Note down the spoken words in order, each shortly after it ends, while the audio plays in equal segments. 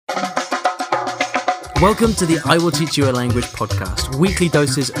Welcome to the I Will Teach You a Language podcast, weekly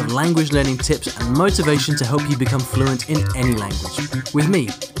doses of language learning tips and motivation to help you become fluent in any language. With me,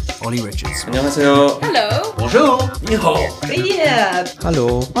 Ollie Richards. 안녕하세요. Hello. Bonjour. 你好. Привет.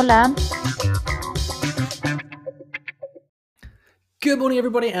 Hello. Hola. Good morning,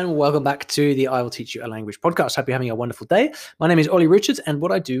 everybody, and welcome back to the I Will Teach You a Language podcast. Hope you're having a wonderful day. My name is Ollie Richards, and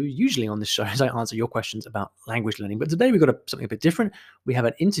what I do usually on this show is I answer your questions about language learning. But today we've got something a bit different. We have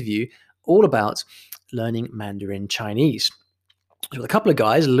an interview all about learning Mandarin Chinese. So a couple of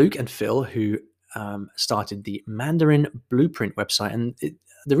guys, Luke and Phil, who started the Mandarin Blueprint website. And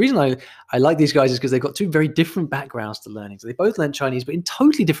the reason I like these guys is because they've got two very different backgrounds to learning. So they both learned Chinese, but in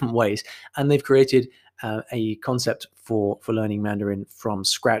totally different ways. And they've created a concept for learning Mandarin from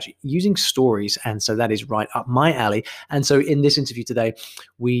scratch using stories. And so that is right up my alley. And so in this interview today,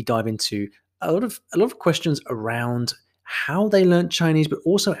 we dive into a lot of questions around how they learned Chinese, but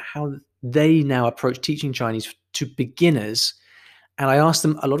also how they now approach teaching Chinese to beginners. And I asked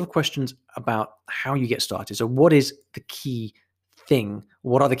them a lot of questions about how you get started. So what is the key thing?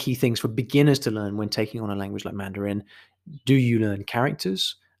 What are the key things for beginners to learn when taking on a language like Mandarin? Do you learn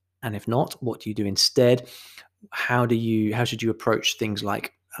characters? And if not, what do you do instead? How should you approach things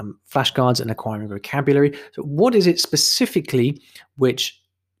like flashcards and acquiring vocabulary? So what is it specifically which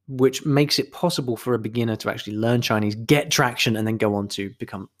makes it possible for a beginner to actually learn Chinese, get traction, and then go on to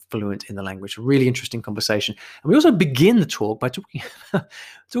become fluent in the language? A really interesting conversation. And we also begin the talk by talking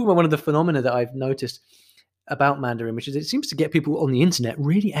about one of the phenomena that I've noticed about Mandarin, which is it seems to get people on the internet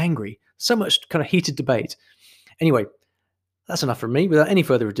really angry. So much kind of heated debate. Anyway, that's enough from me. Without any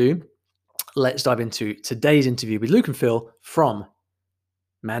further ado, let's dive into today's interview with Luke and Phil from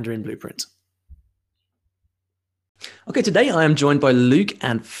Mandarin Blueprint. Okay, today I am joined by Luke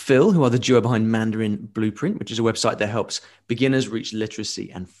and Phil, who are the duo behind Mandarin Blueprint, which is a website that helps beginners reach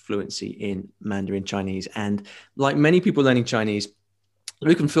literacy and fluency in Mandarin Chinese. And like many people learning Chinese,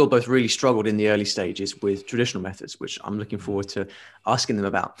 Luke and Phil both really struggled in the early stages with traditional methods, which I'm looking forward to asking them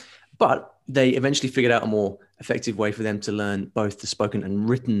about. But they eventually figured out a more effective way for them to learn both the spoken and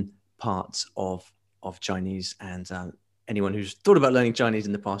written parts of Chinese. And anyone who's thought about learning Chinese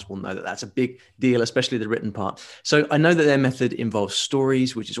in the past will know that that's a big deal, especially the written part. So I know that their method involves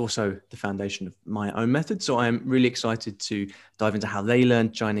stories, which is also the foundation of my own method. So I am really excited to dive into how they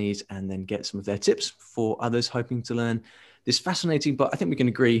learned Chinese and then get some of their tips for others hoping to learn this fascinating, but I think we can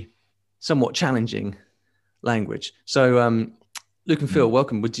agree, somewhat challenging language. So Luke and Phil,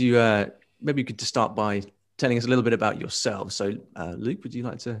 welcome. Would you, maybe you could just start by telling us a little bit about yourselves. So Luke, would you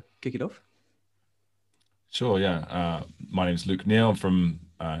like to kick it off? Sure, yeah. My name is Luke Neal. I'm from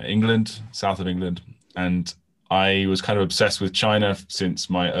England, south of England. And I was kind of obsessed with China since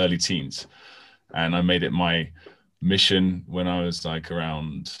my early teens. And I made it my mission when I was like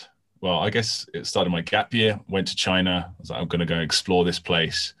around, well, I guess it started my gap year, went to China. I was like, I'm going to go explore this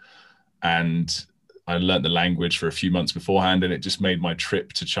place. And I learned the language for a few months beforehand, and it just made my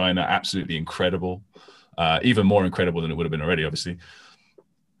trip to China absolutely incredible, even more incredible than it would have been already, obviously.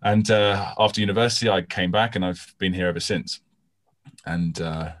 And after university, I came back, and I've been here ever since. And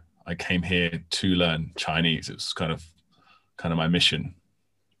I came here to learn Chinese. It was kind of my mission.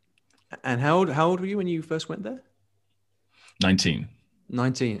 And how old were you when you first went there? 19.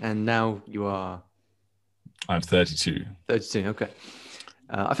 19, and now you are? I'm 32. 32, okay.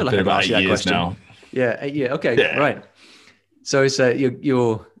 I feel like I've I've asked you that 8 years question. now. Yeah, 8 years. Okay, Yeah. Right. So it's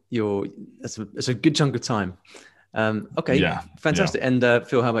you're it's a good chunk of time. Okay, Yeah, fantastic. yeah. And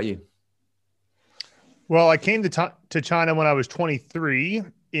Phil, how about you? Well, I came to China when I was 23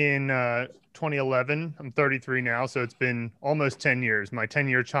 in 2011. I'm 33 now, so it's been almost 10 years. My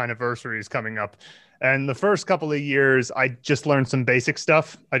 10-year China-versary is coming up. And the first couple of years, I just learned some basic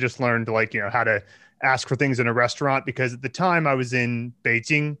stuff. I just learned how to ask for things in a restaurant, because at the time I was in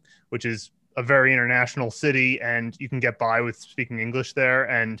Beijing, which is a very international city, and you can get by with speaking English there.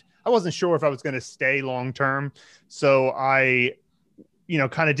 And I wasn't sure if I was going to stay long term. So I,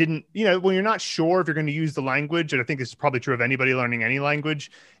 kind of didn't, when you're not sure if you're going to use the language, and I think this is probably true of anybody learning any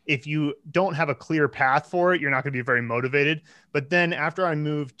language, if you don't have a clear path for it, you're not going to be very motivated. But then after I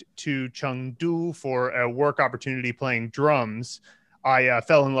moved to Chengdu for a work opportunity playing drums, I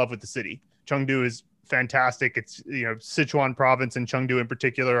fell in love with the city. Chengdu is fantastic. It's, Sichuan province and Chengdu in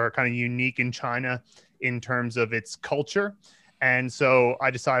particular are kind of unique in China in terms of its culture. And so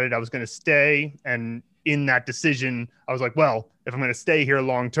I decided I was going to stay. And in that decision, I was like, well, if I'm going to stay here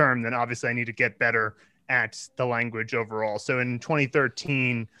long term, then obviously I need to get better at the language overall. So in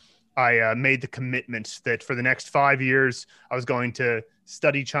 2013, I made the commitment that for the next 5 years, I was going to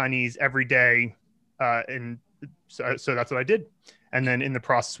study Chinese every day. And so that's what I did. And then in the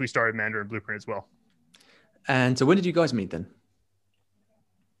process, we started Mandarin Blueprint as well. And so when did you guys meet then?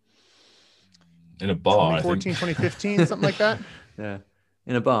 In a bar, 2014, 2015, something like that. Yeah,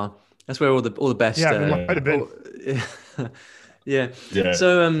 in a bar. That's where all the best. Yeah, it might have been. Yeah. Yeah.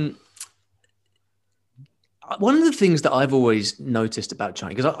 So one of the things that I've always noticed about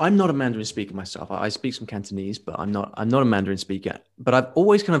China, because I'm not a Mandarin speaker myself. I speak some Cantonese, but I'm not a Mandarin speaker. But I've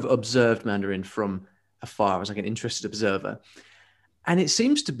always kind of observed Mandarin from afar. I was like an interested observer, and it's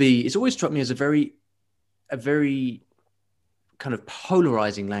always struck me as a very kind of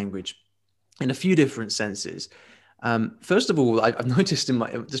polarizing language in a few different senses. First of all, I've noticed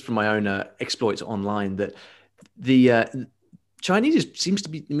just from my own exploits online that the Chinese seems to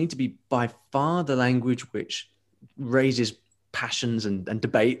be by far the language which raises passions and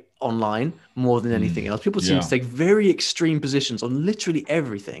debate online more than anything else. People seem to take very extreme positions on literally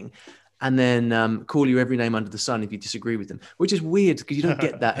everything, and then call you every name under the sun if you disagree with them, which is weird because you don't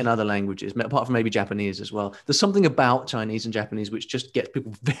get that in other languages, apart from maybe Japanese as well. There's something about Chinese and Japanese which just gets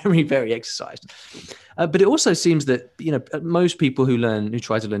people very, very exercised. But it also seems that, most people who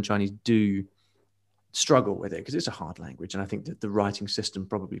try to learn Chinese do struggle with it because it's a hard language. And I think that the writing system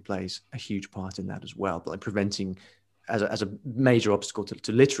probably plays a huge part in that as well, but like preventing as a major obstacle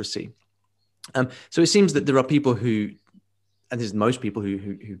to literacy. So it seems that there are people who, and this is most people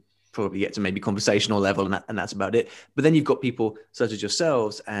who probably get to maybe conversational level, and that's about it. But then you've got people such as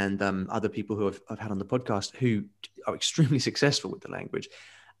yourselves and other people who I've had on the podcast who are extremely successful with the language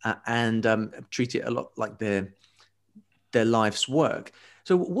and treat it a lot like their life's work.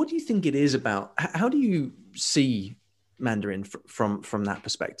 So what do you think it is about? How do you see Mandarin from that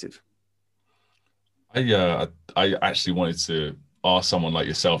perspective? I actually wanted to ask someone like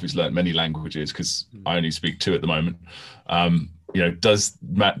yourself who's learned many languages, because I only speak 2 at the moment.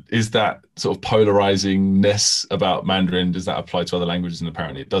 Is that sort of polarizing-ness about Mandarin, does that apply to other languages? And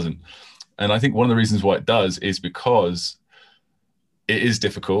apparently it doesn't. And I think one of the reasons why it does is because it is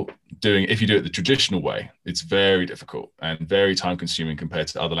difficult if you do it the traditional way. It's very difficult and very time consuming compared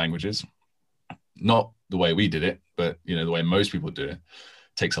to other languages. Not the way we did it, but the way most people do it. It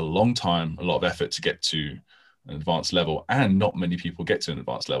takes a long time, a lot of effort to get to an advanced level, and not many people get to an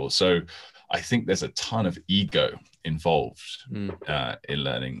advanced level. So I think there's a ton of ego involved in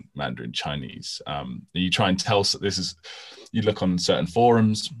learning Mandarin Chinese. You try and tell you look on certain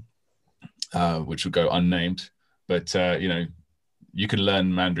forums, which will go unnamed, but you can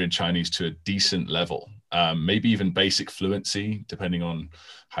learn Mandarin Chinese to a decent level, maybe even basic fluency, depending on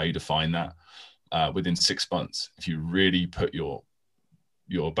how you define that, within 6 months, if you really put your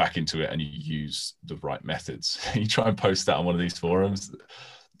back into it and you use the right methods. You try and post that on one of these forums,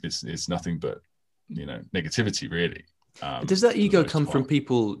 it's nothing but negativity, really. Does that ego come from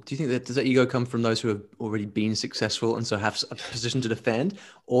people? Do you think does that ego come from those who have already been successful and so have a position to defend,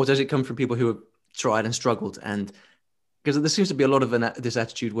 or does it come from people who have tried and struggled? And because there seems to be a lot of this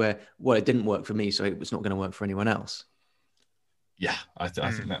attitude where, well, it didn't work for me, so it's not going to work for anyone else. Yeah, I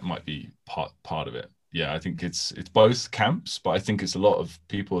think that might be part of it. Yeah, I think it's both camps, but I think it's a lot of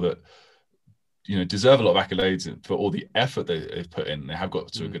people that deserve a lot of accolades for all the effort they've put in. They have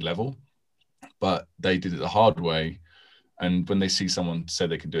got to a good level, but they did it the hard way. And when they see someone say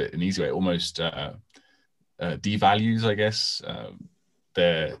they can do it an easy way, it almost devalues, I guess,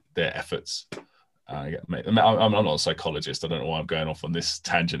 their efforts. I'm not a psychologist. I don't know why I'm going off on this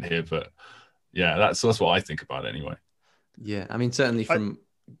tangent here, but yeah, that's what I think about it anyway. Yeah, I mean, certainly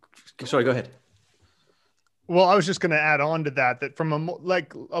sorry, go ahead. Well, I was just going to add on to that from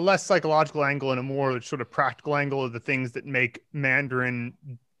a less psychological angle and a more sort of practical angle of the things that make Mandarin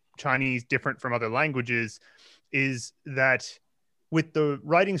Chinese different from other languages is that with the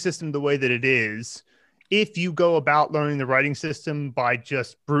writing system the way that it is, if you go about learning the writing system by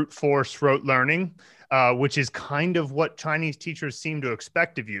just brute force rote learning, which is kind of what Chinese teachers seem to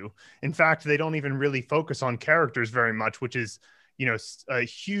expect of you. In fact, they don't even really focus on characters very much, which is, a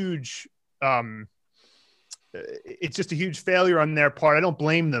huge, it's just a huge failure on their part. I don't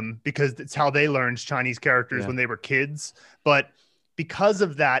blame them because it's how they learned Chinese characters when they were kids. But because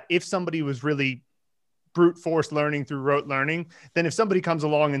of that, if somebody was really brute force learning through rote learning, then if somebody comes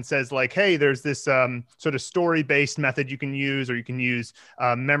along and says like, hey, there's this sort of story-based method you can use, or you can use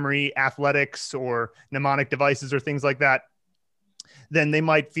memory athletics or mnemonic devices or things like that, then they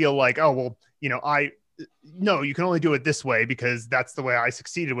might feel like, oh, well, no, you can only do it this way because that's the way I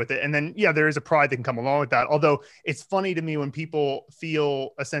succeeded with it. And then, yeah, there is a pride that can come along with that. Although it's funny to me when people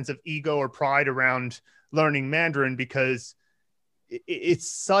feel a sense of ego or pride around learning Mandarin because it's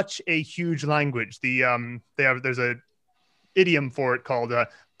such a huge language. There's a idiom for it called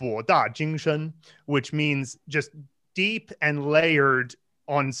博大精深, which means just deep and layered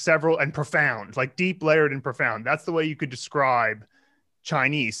on several, and profound, like deep, layered, and profound. That's the way you could describe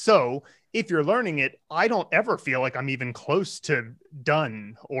Chinese. So if you're learning it, I don't ever feel like I'm even close to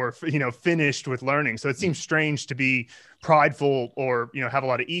done or, finished with learning. So it seems strange to be prideful or, have a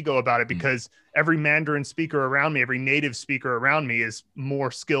lot of ego about it, because every Mandarin speaker around me, every native speaker around me is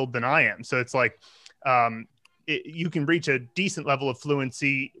more skilled than I am. So it's like, you can reach a decent level of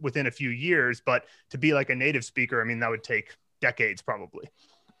fluency within a few years, but to be like a native speaker, I mean, that would take decades probably.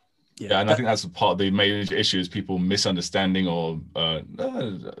 Yeah, and I think that's part of the major issue is people misunderstanding or,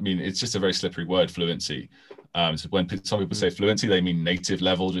 it's just a very slippery word, fluency. So when some people say fluency, they mean native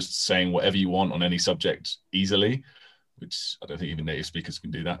level, just saying whatever you want on any subject easily, which I don't think even native speakers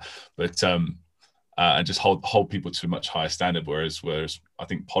can do that. But and just hold people to a much higher standard. Whereas I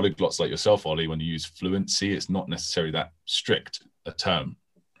think polyglots like yourself, Ollie, when you use fluency, it's not necessarily that strict a term,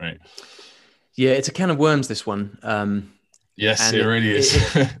 right? Yeah, it's a can of worms, this one. Yes, it really is.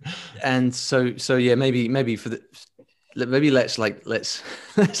 And so yeah, maybe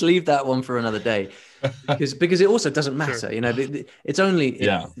let's leave that one for another day, because it also doesn't matter. Sure. It's only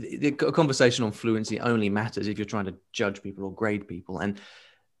the conversation on fluency only matters if you're trying to judge people or grade people.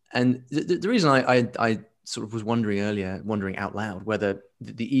 And the reason I sort of was wondering out loud whether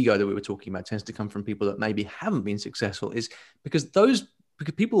the ego that we were talking about tends to come from people that maybe haven't been successful is because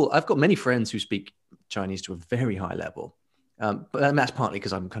people, I've got many friends who speak Chinese to a very high level. But that's partly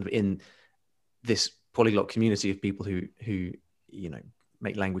because I'm kind of in this polyglot community of people who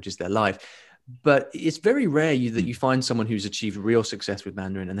make languages their life. But it's very rare that you find someone who's achieved real success with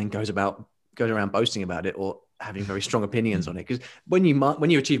Mandarin and then goes around boasting about it or having very strong opinions on it. Because when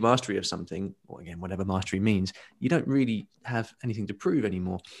you achieve mastery of something, or again, whatever mastery means, you don't really have anything to prove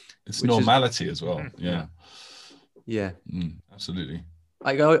anymore. It's normality as well. Yeah. Yeah. Absolutely.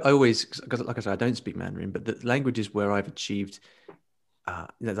 I always, because like I said, I don't speak Mandarin, but the languages where I've achieved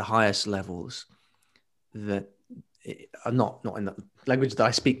the highest levels that are not in the language that I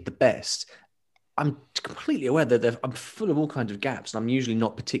speak the best, I'm completely aware that I'm full of all kinds of gaps. And I'm usually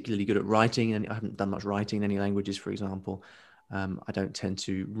not particularly good at writing, and I haven't done much writing in any languages, for example. I don't tend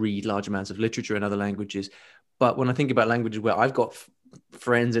to read large amounts of literature in other languages. But when I think about languages where I've got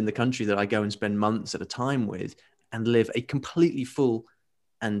friends in the country that I go and spend months at a time with and live a completely full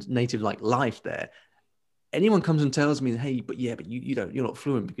and native-like life there, anyone comes and tells me, hey, but you're not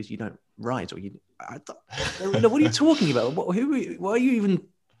fluent because you don't write, or what are you talking about? Why are you even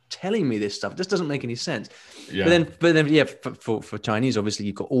telling me this stuff? This doesn't make any sense. Yeah. But then, yeah, for Chinese, obviously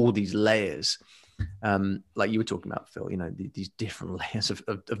you've got all these layers, like you were talking about, Phil. These different layers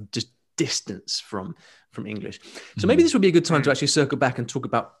of just distance from English. So maybe this would be a good time to actually circle back and talk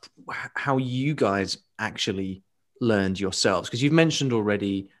about how you guys actually learned yourselves, because you've mentioned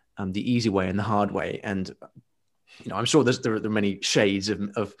already the easy way and the hard way, and I'm sure there are many shades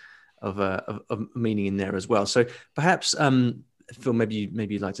of meaning in there as well. So perhaps Phil, maybe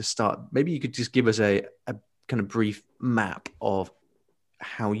you'd like to start. Maybe you could just give us a kind of brief map of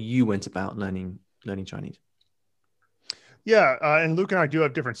how you went about learning Chinese. Yeah, and Luke and I do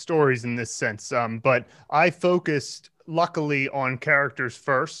have different stories in this sense, but I focused luckily on characters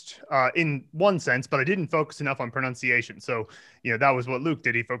first in one sense, but I didn't focus enough on pronunciation. So, that was what Luke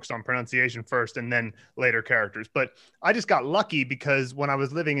did. He focused on pronunciation first and then later characters. But I just got lucky because when I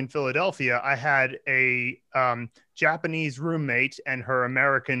was living in Philadelphia, I had a Japanese roommate and her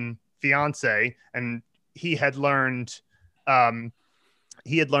American fiance, and he had learned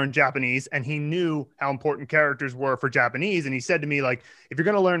Japanese, and he knew how important characters were for Japanese. And he said to me, like, if you're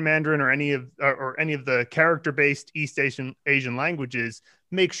going to learn Mandarin or any of the character-based East Asian languages,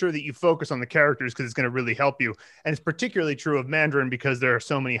 make sure that you focus on the characters, because it's going to really help you. And it's particularly true of Mandarin because there are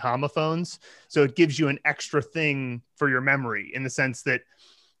so many homophones. So it gives you an extra thing for your memory, in the sense that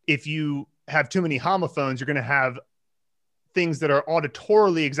if you have too many homophones, you're going to have things that are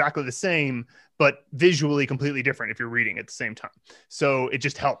auditorily exactly the same, but visually completely different if you're reading at the same time. So it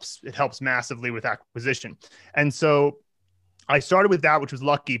just helps. It helps massively with acquisition. And so I started with that, which was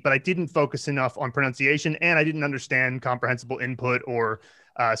lucky, but I didn't focus enough on pronunciation, and I didn't understand comprehensible input or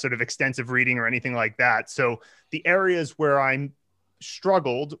sort of extensive reading or anything like that. So the areas where I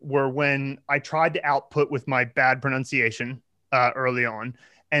struggled were when I tried to output with my bad pronunciation early on.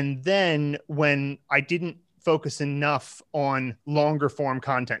 And then when I didn't focus enough on longer form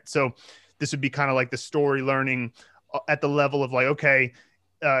content. So this would be kind of like the story learning at the level of like, okay,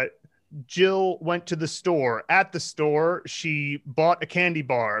 Jill went to the store. At the store, she bought a candy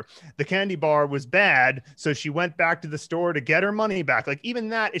bar. The candy bar was bad, so she went back to the store to get her money back. Like, even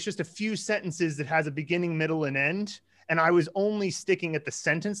that, it's just a few sentences that has a beginning, middle, and end. And I was only sticking at the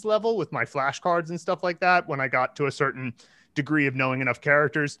sentence level with my flashcards and stuff like that when I got to a certain degree of knowing enough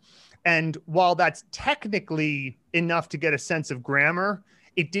characters. And while that's technically enough to get a sense of grammar,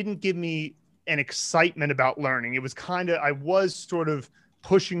 it didn't give me an excitement about learning. It was I was sort of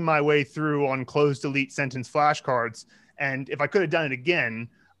pushing my way through on closed delete sentence flashcards. And if I could have done it again,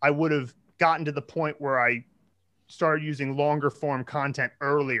 I would have gotten to the point where I started using longer form content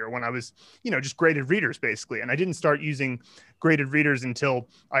earlier when I was, just graded readers basically. And I didn't start using graded readers until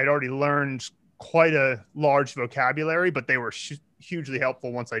I'd already learned quite a large vocabulary, but they were hugely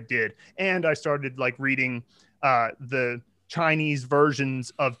helpful once I did. And I started reading the Chinese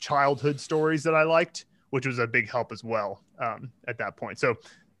versions of childhood stories that I liked, which was a big help as well at that point. So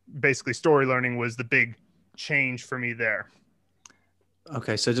basically story learning was the big change for me there.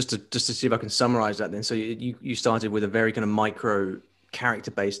 Okay, so just to see if I can summarize that then. So you started with a very kind of micro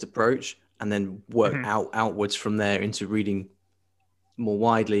character-based approach and then worked outwards from there into reading more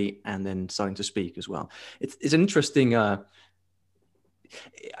widely and then starting to speak as well. It's an interesting, I've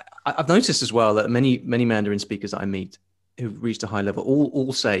noticed as well that many Mandarin speakers that I meet who've reached a high level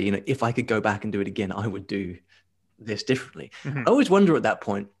all say, if I could go back and do it again, I would do this differently. I always wonder at that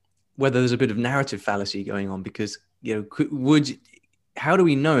point whether there's a bit of narrative fallacy going on because, how do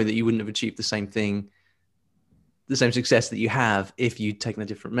we know that you wouldn't have achieved the same thing, the same success that you have if you'd taken a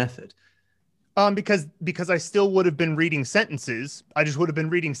different method? Because I still would have been reading sentences. I just would have been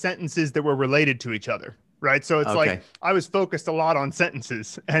reading sentences that were related to each other. Right. So it's like I was focused a lot on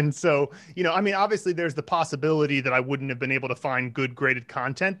sentences. And so, obviously there's the possibility that I wouldn't have been able to find good graded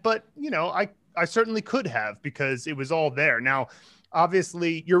content, but, I certainly could have because it was all there. Now,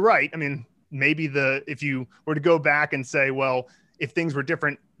 obviously, you're right. Maybe if you were to go back and say, well, if things were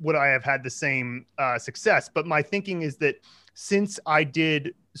different, would I have had the same success? But my thinking is that since I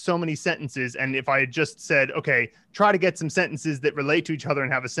did so many sentences, and if I had just said, okay, try to get some sentences that relate to each other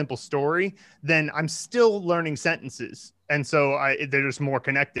and have a simple story, then I'm still learning sentences. And so they're just more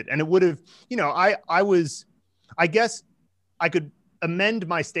connected. And it would have, I guess I could amend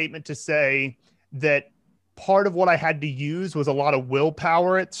my statement to say that part of what I had to use was a lot of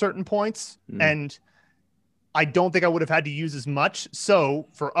willpower at certain points. And I don't think I would have had to use as much. So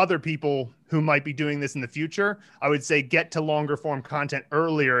for other people who might be doing this in the future, I would say get to longer form content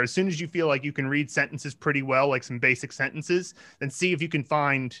earlier. As soon as you feel like you can read sentences pretty well, like some basic sentences, then see if you can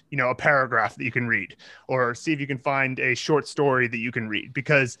find, a paragraph that you can read, or see if you can find a short story that you can read,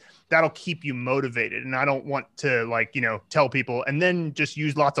 because that'll keep you motivated. And I don't want to tell people and then just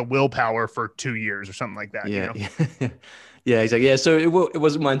use lots of willpower for 2 years or something like that. Yeah. Yeah, exactly. Yeah, so it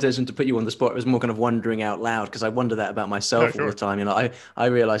wasn't my intention to put you on the spot. It was more kind of wondering out loud because I wonder that about myself all the time. I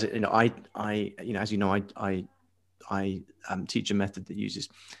realize it. As you know, I teach a method that uses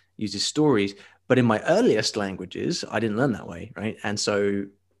stories, but in my earliest languages, I didn't learn that way, right? And so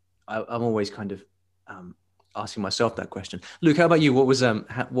I'm always kind of asking myself that question. Luke, how about you? What was I'm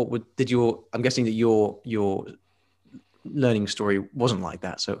guessing that your learning story wasn't like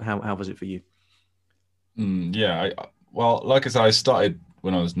that. So how was it for you? Well, like I said, I started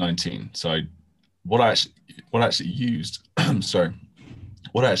when I was 19. So what I actually used,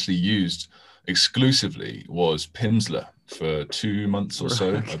 what I actually used exclusively was Pimsleur for 2 months or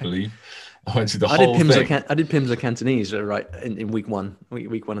so, I believe. I went through the whole thing. I did Pimsleur Cantonese right in week 1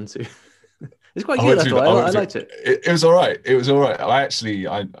 and 2. It's quite good. I liked it. It was all right.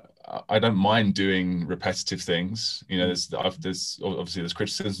 I don't mind doing repetitive things. There's obviously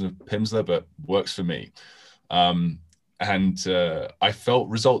criticism of Pimsleur, but works for me. And I felt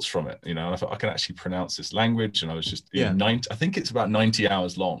results from it. I thought I can actually pronounce this language. And I was just I think it's about 90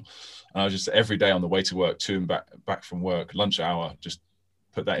 hours long. And I was just every day on the way to work, to and back from work, lunch hour, just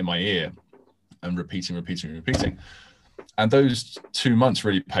put that in my ear and repeating. And those 2 months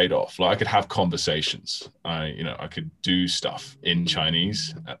really paid off. I could have conversations. I could do stuff in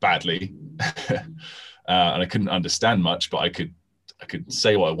Chinese badly, and I couldn't understand much, but I could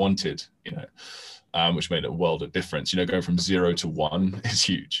say what I wanted. Which made a world of difference. Going from 0 to 1 is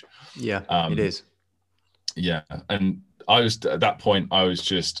huge. Yeah, it is. Yeah, and I was at that point. I was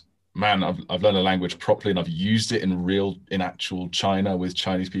just, man, I've learned a language properly, and I've used it in actual China with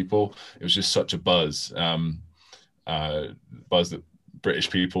Chinese people. It was just such a buzz. Buzz that British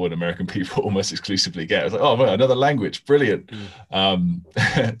people and American people almost exclusively get. I was like, oh man, another language, brilliant.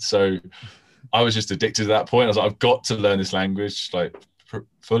 So I was just addicted at that point. I was like, I've got to learn this language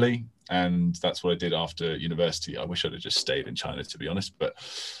fully, and that's what I did after university. I wish I'd have just stayed in China, to be honest, but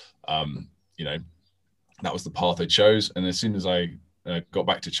that was the path I chose. And as soon as I got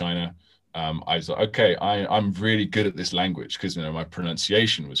back to China, I was like, okay, I'm really good at this language because my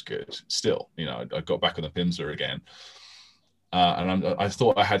pronunciation was good still. I got back on the Pimsleur again, And I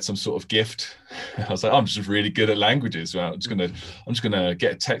thought I had some sort of gift. I was like, I'm just really good at languages. I'm just gonna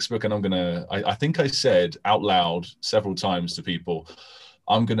get a textbook, and I think I said out loud several times to people,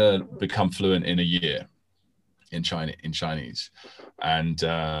 I'm gonna become fluent in a year in Chinese. And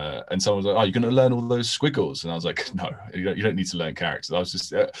someone was like, oh, you're gonna learn all those squiggles? And I was like, no, you don't need to learn characters. I was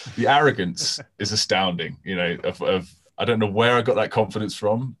just the arrogance is astounding, of I don't know where I got that confidence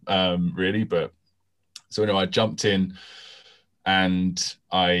from, really, but so anyway, I jumped in. And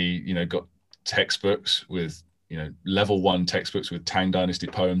I, got textbooks with, level 1 textbooks with Tang Dynasty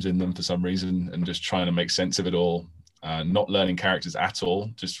poems in them for some reason, and just trying to make sense of it all, not learning characters at all,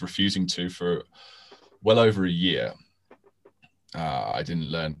 just refusing to for well over a year. I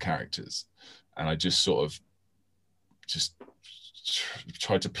didn't learn characters, and I just sort of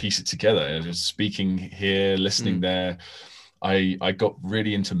tried to piece it together, just speaking here, listening there. I got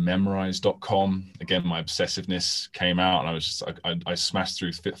really into memrise.com. Again, my obsessiveness came out, and I was just, I smashed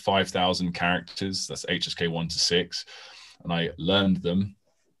through 5,000 characters. That's HSK 1 to 6. And I learned them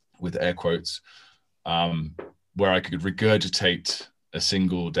with air quotes, where I could regurgitate a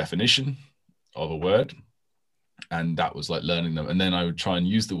single definition of a word. And that was like learning them. And then I would try and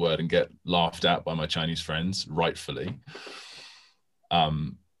use the word and get laughed at by my Chinese friends, rightfully.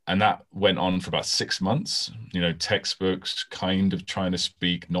 And that went on for about 6 months, textbooks, kind of trying to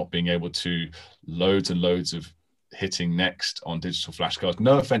speak, not being able to, loads and loads of hitting next on digital flashcards.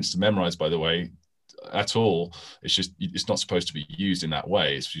 No offense to Memrise, by the way, at all. It's just, it's not supposed to be used in that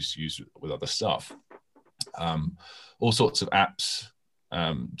way. It's just used with other stuff. All sorts of apps,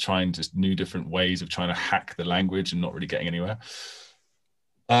 trying just new different ways of trying to hack the language and not really getting anywhere.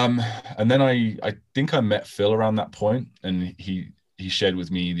 And then I think I met Phil around that point, and he shared with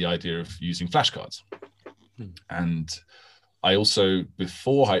me the idea of using flashcards. And I also,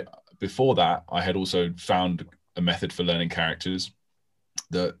 before that, I had also found a method for learning characters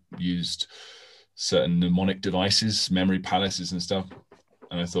that used certain mnemonic devices, memory palaces and stuff.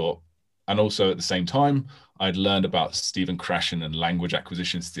 And I thought, and also at the same time, I'd learned about Stephen Krashen and language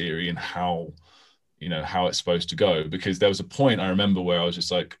acquisitions theory and how it's supposed to go. Because there was a point I remember where I was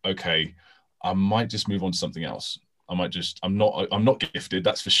just like, okay, I might just move on to something else. I'm not gifted,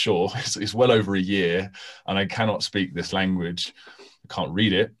 that's for sure. It's well over a year, and I cannot speak this language. I can't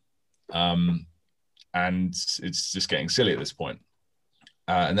read it. And it's just getting silly at this point.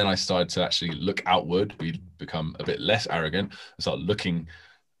 And then I started to actually look outward. We become a bit less arrogant and start looking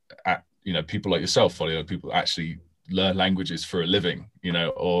at, people like yourself, Folio, people that actually learn languages for a living,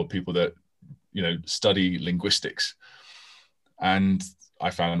 or people that, study linguistics. And I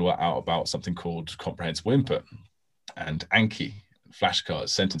found out about something called comprehensible input and Anki, flashcards,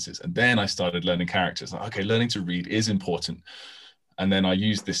 sentences. And then I started learning characters. Like, okay, learning to read is important. And then I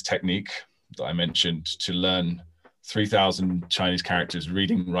used this technique that I mentioned to learn 3,000 Chinese characters,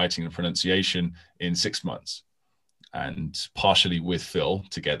 reading, writing, and pronunciation in 6 months. And partially with Phil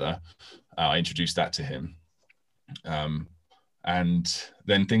together, I introduced that to him. And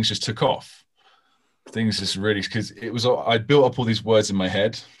then things just took off. Things just really, because I built up all these words in my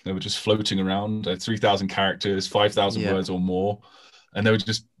head. They were just floating around. I had 3,000 characters, 5,000 words or more. And they were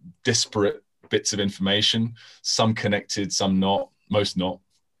just disparate bits of information, some connected, some not, most not.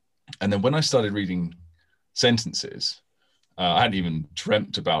 And then when I started reading sentences, I hadn't even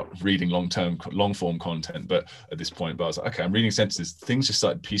dreamt about reading long form content, but at this point, I was like, okay, I'm reading sentences. Things just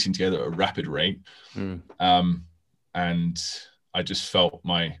started piecing together at a rapid rate. And I just felt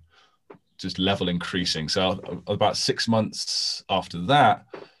my level increasing. So about 6 months after that,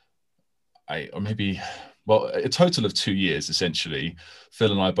 a total of 2 years, essentially,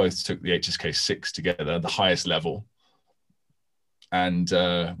 Phil and I both took the HSK 6 together, the highest level, and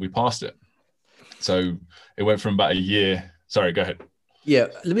we passed it. So it went from about a year. Sorry, go ahead. Yeah,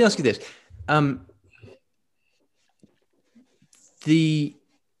 let me ask you this.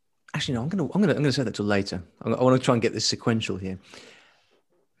 Actually, no, I'm gonna say that till later. I want to try and get this sequential here.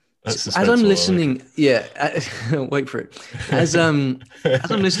 As I'm listening, wait for it. As I'm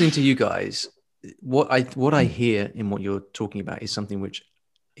listening to you guys, what I hear in what you're talking about is something which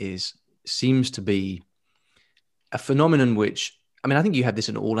seems to be a phenomenon which, I mean, I think you have this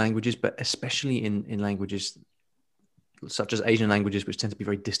in all languages, but especially in languages such as Asian languages, which tend to be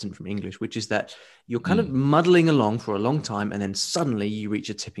very distant from English, which is that you're kind of muddling along for a long time, and then suddenly you reach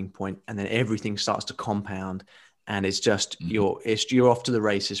a tipping point, and then everything starts to compound. And it's just you're off to the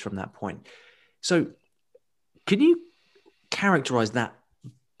races from that point. So, can you characterize that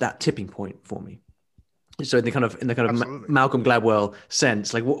tipping point for me? So in the kind of Malcolm Gladwell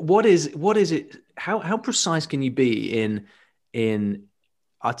sense, like what is it? How precise can you be in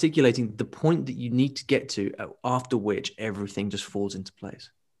articulating the point that you need to get to, after which everything just falls into place?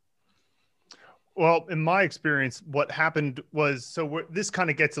 Well, in my experience, what happened was, this kind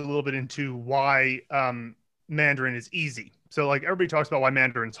of gets a little bit into why Mandarin is easy. So like everybody talks about why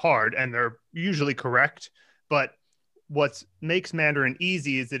Mandarin's hard, and they're usually correct, but what makes Mandarin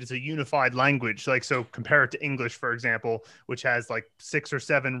easy is that it's a unified language. Like, so compare it to English, for example, which has like 6 or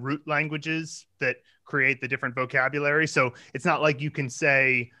 7 root languages that create the different vocabulary. So it's not like you can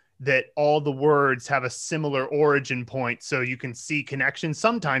say that all the words have a similar origin point, so you can see connections.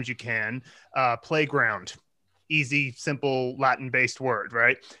 Sometimes you can. Playground, easy, simple Latin-based word,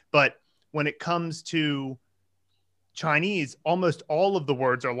 right? But when it comes to Chinese, almost all of the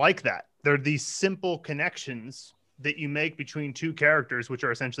words are like that. They're these simple connections that you make between 2 characters, which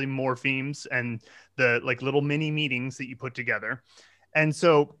are essentially morphemes and the like little mini meanings that you put together. And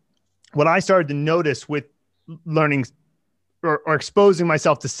so what I started to notice with learning or exposing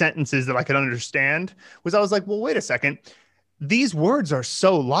myself to sentences that I could understand was I was like, well, wait a second. These words are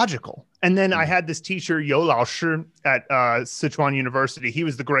so logical. And then I had this teacher, Yo Lao Shi, at Sichuan University. He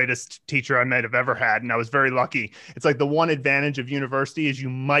was the greatest teacher I might have ever had, and I was very lucky. It's like the one advantage of university is you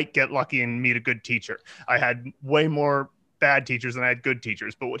might get lucky and meet a good teacher. I had way more bad teachers than I had good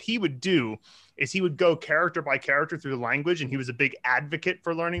teachers. But what he would do is he would go character by character through the language, and he was a big advocate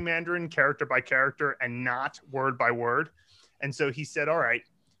for learning Mandarin character by character and not word by word. And so he said, all right,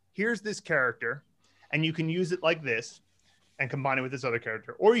 here's this character, and you can use it like this and combine it with this other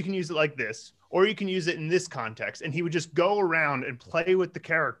character, or you can use it like this, or you can use it in this context. And he would just go around and play with the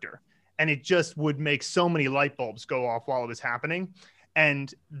character, and it just would make so many light bulbs go off while it was happening.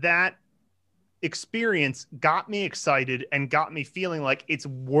 And that experience got me excited and got me feeling like it's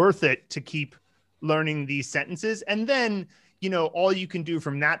worth it to keep learning these sentences. And then, you know, all you can do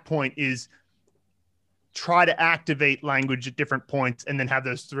from that point is try to activate language at different points, and then have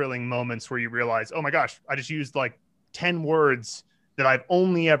those thrilling moments where you realize, oh my gosh, I just used like 10 words that I've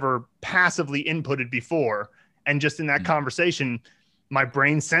only ever passively inputted before. And just in that conversation, my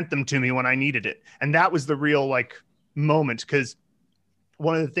brain sent them to me when I needed it. And that was the real like moment. Because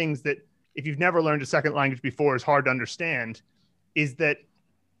one of the things that, if you've never learned a second language before, is hard to understand, is that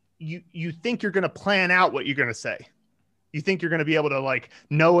you think you're going to plan out what you're going to say. You think you're going to be able to like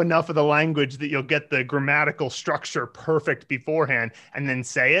know enough of the language that you'll get the grammatical structure perfect beforehand and then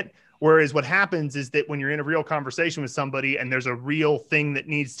say it. Whereas what happens is that when you're in a real conversation with somebody and there's a real thing that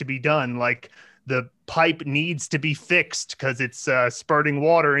needs to be done, like the pipe needs to be fixed because it's spurting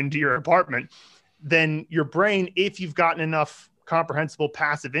water into your apartment, then your brain, if you've gotten enough comprehensible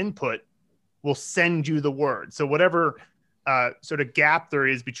passive input, will send you the word. So whatever sort of gap there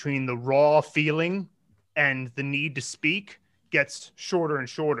is between the raw feeling and the need to speak gets shorter and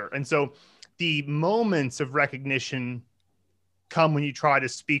shorter. And so the moments of recognition come when you try to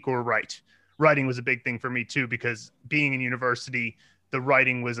speak or write. Writing was a big thing for me too, because being in university, the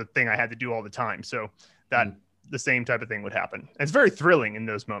writing was a thing I had to do all the time. So that the same type of thing would happen. And it's very thrilling in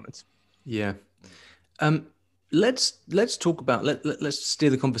those moments. Yeah. Let's talk about, let's steer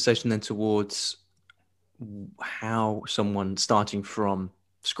the conversation then towards how someone starting from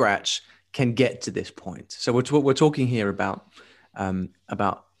scratch can get to this point. So we're talking here about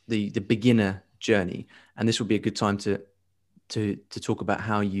the beginner journey, and this would be a good time to talk about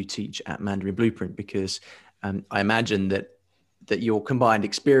how you teach at Mandarin Blueprint, because I imagine that your combined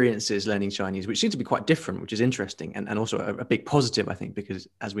experiences learning Chinese, which seem to be quite different, which is interesting, and also a big positive, I think, because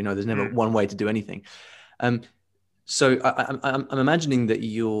as we know, there's never one way to do anything. So I'm imagining that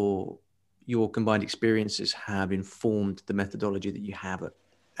your combined experiences have informed the methodology that you have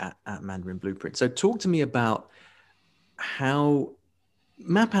at Mandarin Blueprint. So talk to me about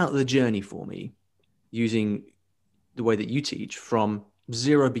map out the journey for me using the way that you teach from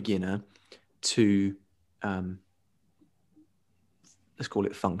zero beginner to, let's call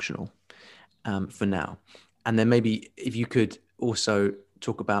it functional for now. And then maybe if you could also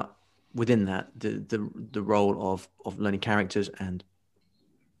talk about within that, the role of learning characters and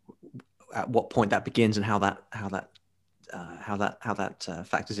at what point that begins and how that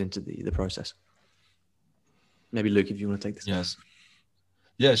factors into the process. Maybe Luke, if you want to take this. Yes.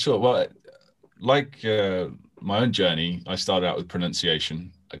 Yeah, sure. Well, like my own journey, I started out with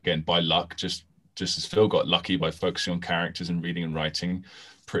pronunciation, again, by luck, just as Phil got lucky by focusing on characters and reading and writing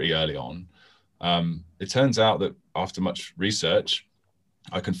pretty early on. It turns out that after much research,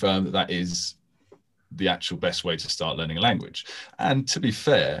 I confirmed that is the actual best way to start learning a language. And to be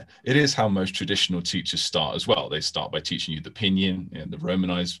fair, it is how most traditional teachers start as well. They start by teaching you the pinyin, the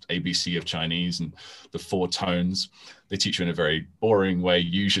Romanized ABC of Chinese, and the 4 tones. They teach you in a very boring way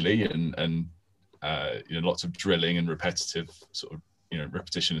usually, and lots of drilling and repetitive sort of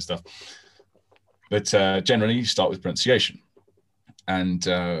repetition and stuff. But generally, you start with pronunciation, and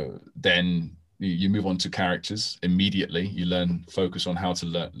then you move on to characters immediately. You focus on how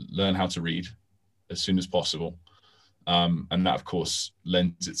to learn how to read as soon as possible. And that, of course,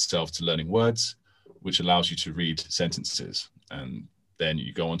 lends itself to learning words, which allows you to read sentences. And then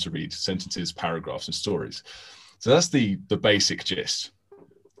you go on to read sentences, paragraphs, and stories. So that's the basic gist.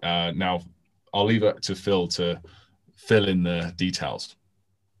 Now, I'll leave it to Phil to fill in the details.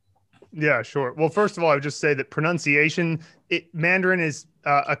 Yeah, sure. Well, first of all, I would just say that pronunciation, Mandarin is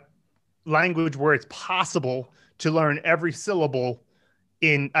a language where it's possible to learn every syllable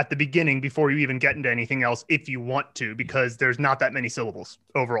at the beginning before you even get into anything else if you want to, because there's not that many syllables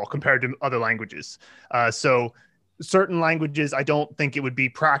overall compared to other languages. So certain languages, I don't think it would be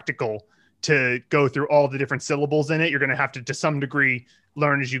practical to go through all the different syllables in it. You're going to have to some degree,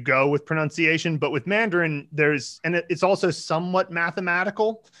 learn as you go with pronunciation. But with Mandarin, it's also somewhat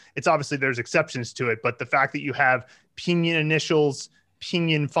mathematical. It's obviously there's exceptions to it, but the fact that you have pinyin initials,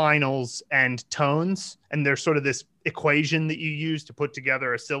 pinyin finals, and tones, and there's sort of this equation that you use to put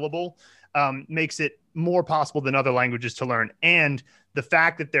together a syllable, makes it more possible than other languages to learn. And the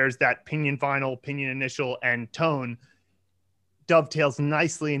fact that there's that pinyin final, pinyin initial, and tone dovetails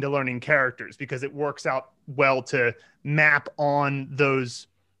nicely into learning characters, because it works out well to map on those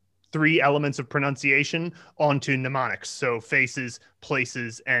three elements of pronunciation onto mnemonics. So faces,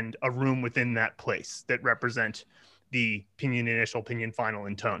 places, and a room within that place that represent the pinyin initial, pinyin final,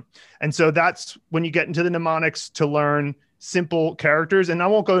 and tone. And so that's when you get into the mnemonics to learn simple characters. And I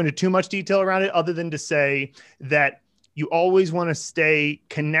won't go into too much detail around it, other than to say that you always want to stay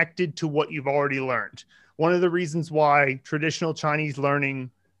connected to what you've already learned. One of the reasons why traditional Chinese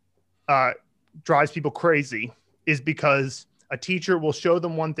learning drives people crazy is because a teacher will show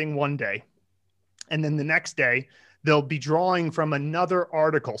them one thing one day, and then the next day they'll be drawing from another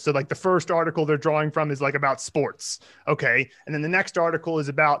article. So like the first article they're drawing from is like about sports. Okay. And then the next article is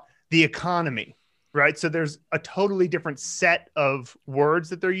about the economy, right? So there's a totally different set of words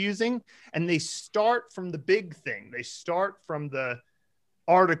that they're using, and they start from the big thing. They start from the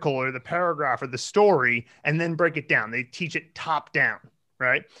article or the paragraph or the story, and then break it down. They teach it top down,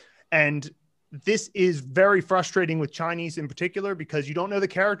 right? And this is very frustrating with Chinese in particular, because you don't know the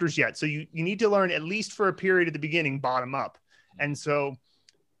characters yet. So you need to learn, at least for a period at the beginning, bottom up. And so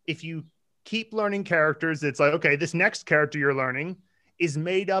if you keep learning characters, it's like, okay, this next character you're learning is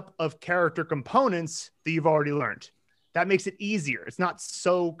made up of character components that you've already learned. That makes it easier. It's not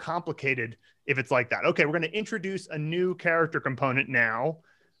so complicated if it's like that. Okay, we're going to introduce a new character component now,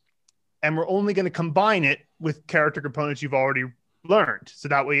 and we're only going to combine it with character components you've already learned. So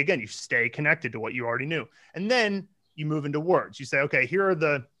that way, again, you stay connected to what you already knew. And then you move into words. You say, okay, here are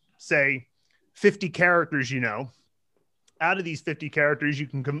the, say, 50 characters you know. Out of these 50 characters, you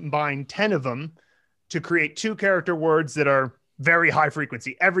can combine 10 of them to create 2 character words that are very high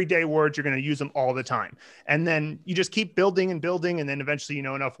frequency, everyday words. You're going to use them all the time. And then you just keep building and building. And then eventually you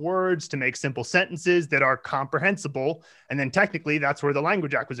know enough words to make simple sentences that are comprehensible. And then technically that's where the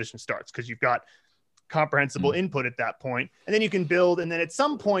language acquisition starts, because you've got comprehensible input at that point. And then you can build. And then at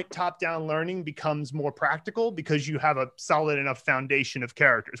some point, top-down learning becomes more practical because you have a solid enough foundation of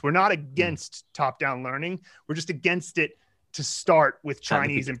characters. We're not against top-down learning. We're just against it to start with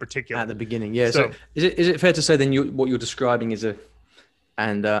Chinese in particular. At the beginning, yeah. So is it fair to say then what you're describing is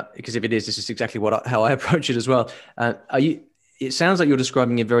because if it is, this is exactly how I approach it as well. It sounds like you're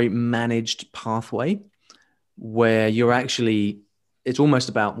describing a very managed pathway where you're actually, it's almost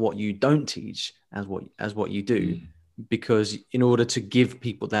about what you don't teach as what you do, because in order to give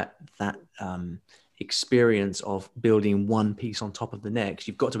people that experience of building one piece on top of the next,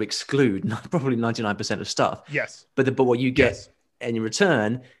 you've got to exclude probably 99% of stuff. Yes. But what you get in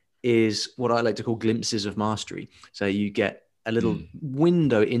return is what I like to call glimpses of mastery. So you get a little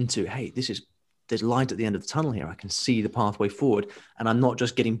window into, hey, there's light at the end of the tunnel here. I can see the pathway forward, and I'm not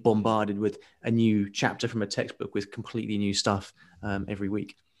just getting bombarded with a new chapter from a textbook with completely new stuff every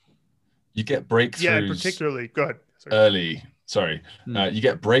week. You get breakthroughs. Yeah, particularly. Go ahead. Early. Sorry. You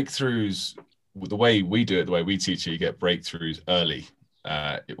get breakthroughs. The way we do it, the way we teach it, you get breakthroughs early.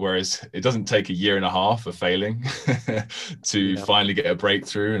 Whereas it doesn't take a year and a half of failing to finally get a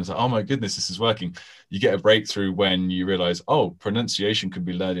breakthrough. And it's like, oh my goodness, this is working. You get a breakthrough when you realize, oh, pronunciation can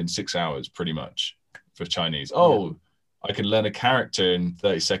be learned in 6 hours pretty much for Chinese. Oh, I can learn a character in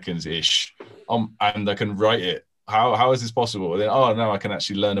 30 seconds ish. And I can write it. How is this possible? And then, oh no, I can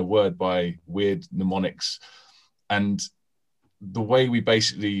actually learn a word by weird mnemonics. And the way we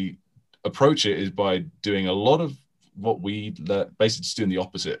basically approach it is by doing a lot of what we learn, basically just doing the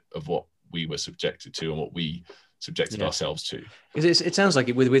opposite of what we were subjected to and what we subjected ourselves to. Because it sounds like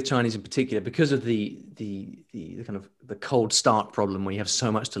it with Chinese in particular, because of the kind of the cold start problem where you have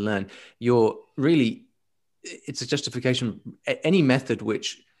so much to learn, it's a justification. Any method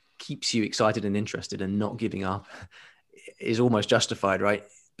which keeps you excited and interested and not giving up is almost justified, right?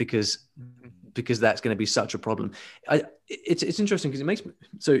 Because that's going to be such a problem. It's interesting because it makes me,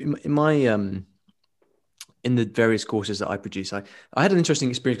 so in my in the various courses that I produce, I had an interesting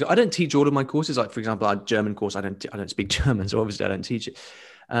experience. I don't teach all of my courses. Like, for example, our German course, I don't speak German, so obviously I don't teach it.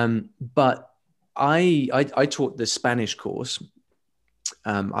 But I taught the Spanish course,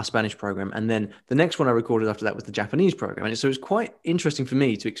 our Spanish program, and then the next one I recorded after that was the Japanese program. And so it was quite interesting for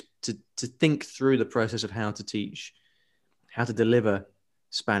me to think through the process of how to teach, how to deliver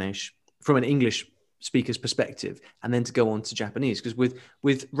Spanish from an English speaker's perspective, and then to go on to Japanese. Because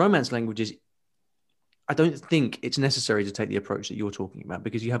with Romance languages, I don't think it's necessary to take the approach that you're talking about,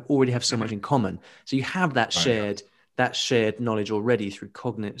 because you already have so much in common. So you have that shared knowledge already through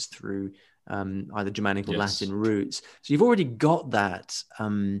cognates, through either Germanic or Latin roots. So you've already got that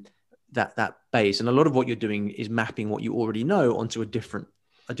that base, and a lot of what you're doing is mapping what you already know onto a different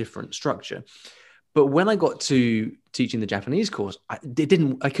structure. But when I got to teaching the Japanese course, I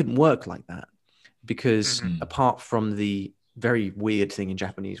couldn't work like that, because apart from the very weird thing in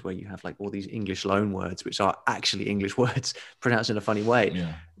Japanese where you have like all these English loan words, which are actually English words pronounced in a funny way,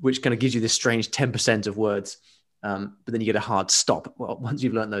 which kind of gives you this strange 10% of words. But then you get a hard stop once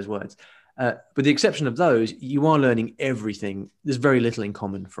you've learned those words. But the exception of those, you are learning everything. There's very little in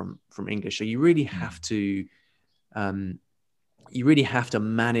common from English. So you really have to,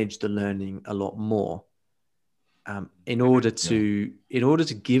 manage the learning a lot more in order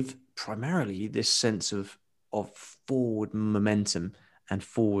to give primarily this sense of forward momentum and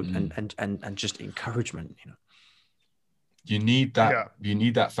forward and just encouragement. You need that. You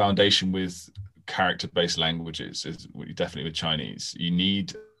need that foundation with character-based languages, definitely with Chinese. You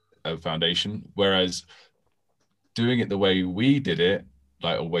need a foundation, whereas doing it the way we did it,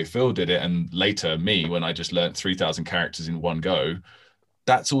 like the way Phil did it, and later me, when I just learned 3,000 characters in one go,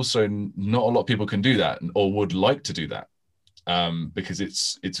 that's also not a lot of people can do that or would like to do that, because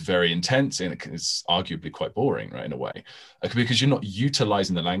it's very intense and it's arguably quite boring, right, in a way, because you're not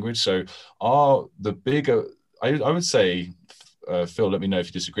utilizing the language. So I would say, Phil, let me know if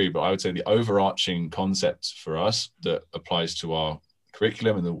you disagree, but I would say the overarching concept for us that applies to our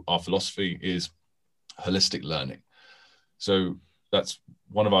curriculum and our philosophy is holistic learning. So that's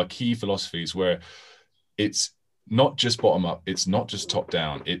one of our key philosophies, where it's not just bottom up, it's not just top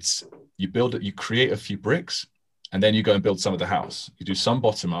down. It's you create a few bricks, and then you go and build some of the house. You do some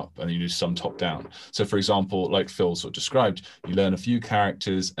bottom up and you do some top down. So for example, like Phil sort of described, you learn a few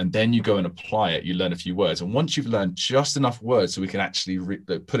characters and then you go and apply it. You learn a few words. And once you've learned just enough words so we can actually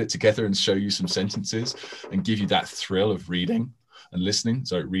put it together and show you some sentences and give you that thrill of reading and listening.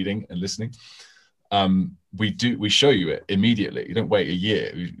 We show you it immediately. You don't wait a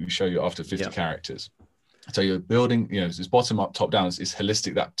year. We show you after 50 characters. So you're building, it's bottom up, top down. It's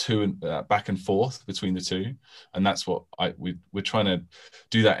holistic, that back and forth between the two, and that's what we're trying to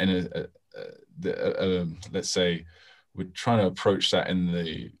do. That in let's say we're trying to approach that in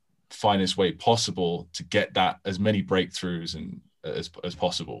the finest way possible to get that as many breakthroughs and as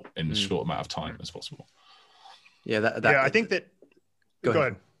possible in as short amount of time as possible. Yeah, I think that. Go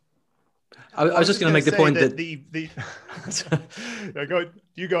ahead. I was just going to make the point that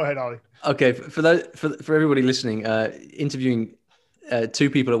you go ahead, Ollie. Okay, for everybody listening, interviewing two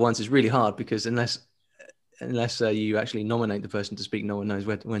people at once is really hard, because unless you actually nominate the person to speak, no one knows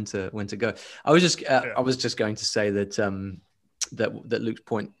when to go. I was just going to say that that Luke's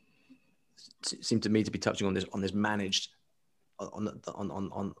point seemed to me to be touching on this managed on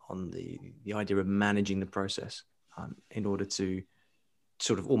the idea of managing the process in order to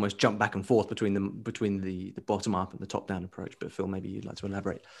sort of almost jump back and forth between the bottom up and the top down approach. But Phil, maybe you'd like to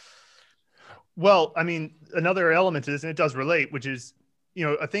elaborate. Well, I mean, another element to this, and it does relate, which is,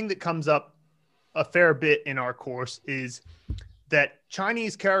 a thing that comes up a fair bit in our course is that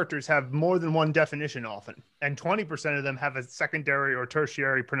Chinese characters have more than one definition often, and 20% of them have a secondary or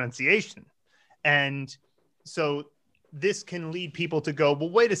tertiary pronunciation. And so this can lead people to go,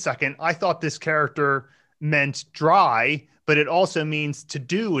 well, wait a second, I thought this character meant dry, but it also means to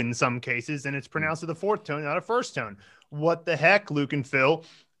do in some cases, and it's pronounced with a fourth tone, not a first tone. What the heck, Luke and Phil?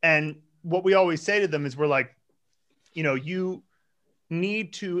 And what we always say to them is, we're like, you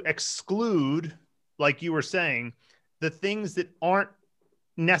need to exclude, like you were saying, the things that aren't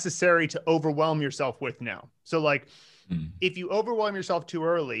necessary to overwhelm yourself with now. So like, if you overwhelm yourself too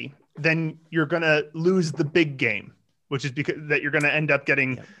early, then you're going to lose the big game, which is because that you're going to end up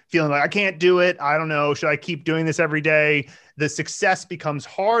feeling like I can't do it. I don't know. Should I keep doing this every day? The success becomes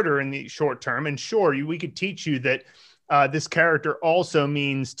harder in the short term. And sure, we could teach you that this character also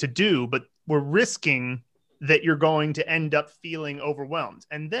means to do, but we're risking that you're going to end up feeling overwhelmed.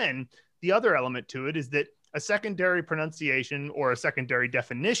 And then the other element to it is that a secondary pronunciation or a secondary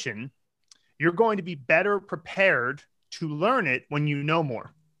definition, you're going to be better prepared to learn it when you know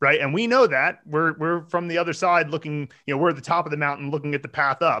more, right? And we know that we're from the other side looking, we're at the top of the mountain looking at the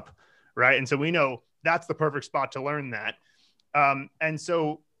path up, right? And so we know that's the perfect spot to learn that. And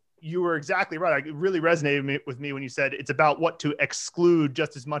so you were exactly right. It really resonated with me when you said it's about what to exclude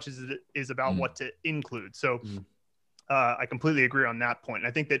just as much as it is about what to include. So I completely agree on that point. And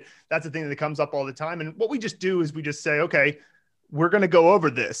I think that's the thing that comes up all the time. And what we just do is we just say, okay, we're going to go over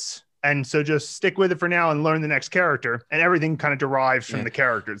this. And so just stick with it for now and learn the next character, and everything kind of derives from the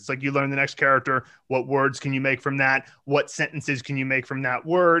character. It's like you learn the next character. What words can you make from that? What sentences can you make from that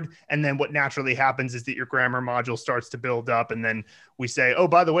word? And then what naturally happens is that your grammar module starts to build up. And then we say, oh,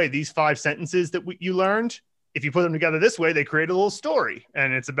 by the way, these 5 sentences that you learned, if you put them together this way, they create a little story,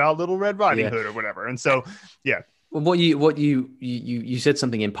 and it's about Little Red Riding Hood or whatever. And so, Well, what you said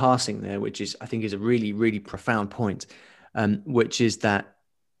something in passing there, which I think is a really, really profound point, which is that,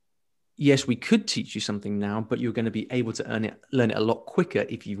 yes, we could teach you something now, but you're going to be able to learn it a lot quicker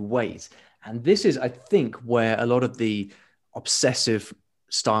if you wait. And this is, I think, where a lot of the obsessive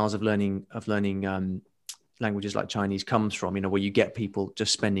styles of learning languages like Chinese comes from. Where you get people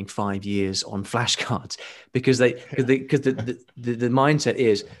just spending 5 years on flashcards because the mindset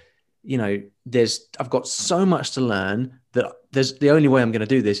is, I've got so much to learn that the only way I'm going to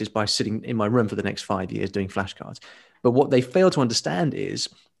do this is by sitting in my room for the next 5 years doing flashcards. But what they fail to understand is,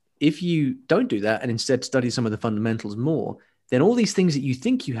 if you don't do that and instead study some of the fundamentals more, then all these things that you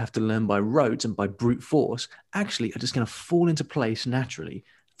think you have to learn by rote and by brute force actually are just going to fall into place naturally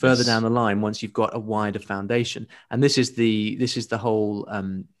further down the line once you've got a wider foundation. And this is the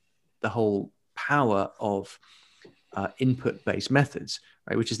whole power of input-based methods,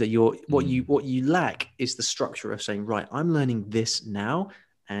 right? Which is that what you lack is the structure of saying, right, I'm learning this now.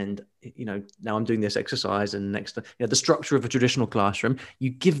 And, now I'm doing this exercise, and next, the structure of a traditional classroom, you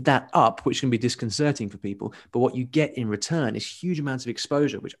give that up, which can be disconcerting for people. But what you get in return is huge amounts of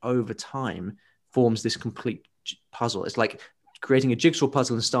exposure, which over time forms this complete puzzle. It's like creating a jigsaw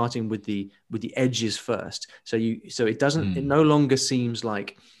puzzle and starting with the edges first. So it doesn't, it no longer seems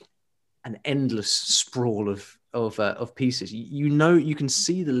like an endless sprawl of pieces. You can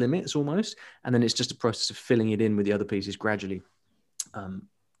see the limits almost, and then it's just a process of filling it in with the other pieces gradually.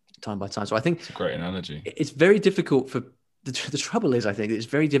 Time by time. So I think it's a great analogy. It's very difficult for the trouble is, I think it's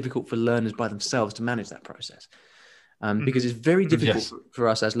very difficult for learners by themselves to manage that process, because it's very difficult for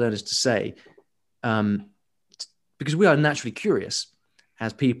us as learners to say, because we are naturally curious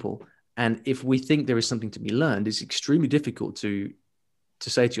as people, and if we think there is something to be learned, it's extremely difficult to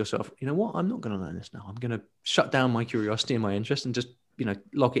say to yourself, what, I'm not going to learn this now. I'm going to shut down my curiosity and my interest and just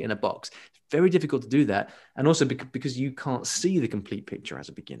lock it in a box. It's very difficult to do that. And also because you can't see the complete picture as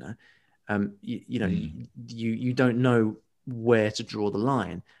a beginner, you don't know where to draw the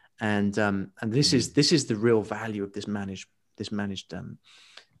line. And this is the real value of this managed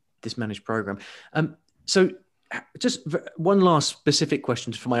program. So just one last specific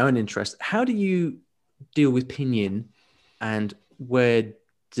question for my own interest. How do you deal with pinyin, and where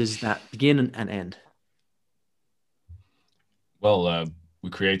does that begin and end? Well, we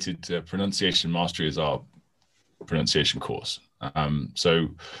created Pronunciation Mastery as our pronunciation course. So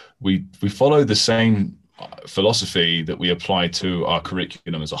we follow the same philosophy that we apply to our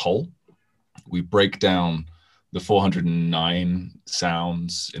curriculum as a whole. We break down the 409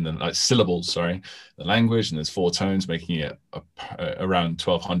 sounds in the syllables, the language, and there's 4 tones, making it around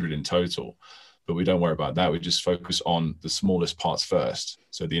 1,200 in total. But we don't worry about that. We just focus on the smallest parts first,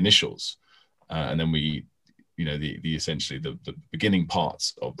 so the initials, and then we, the essentially the beginning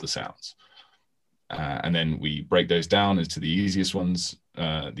parts of the sounds, and then we break those down into the easiest ones,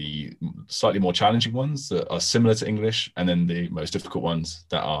 the slightly more challenging ones that are similar to English, and then the most difficult ones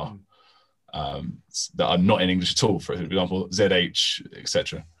that are not in English at all. For example, ZH,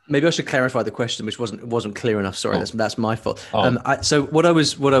 etc. Maybe I should clarify the question, which wasn't clear enough. Sorry, that's my fault. So what I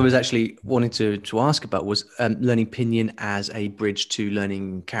was actually wanting to ask about was learning pinyin as a bridge to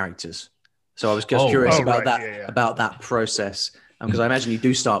learning characters. So I was just curious about about that process, because I imagine you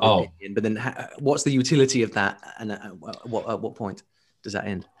do start with pinyin, but then what's the utility of that, and at what point does that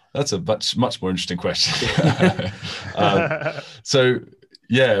end? That's a much more interesting question. So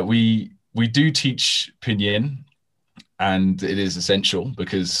yeah, we do teach pinyin. And it is essential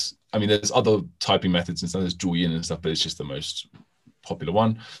because I mean, there's other typing methods and stuff. There's Julian and stuff, but it's just the most popular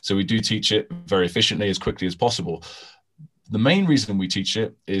one. So we do teach it very efficiently, as quickly as possible. The main reason we teach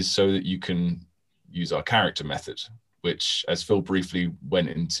it is so that you can use our character method, which, as Phil briefly went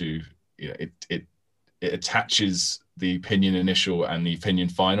into, it attaches the opinion initial and the opinion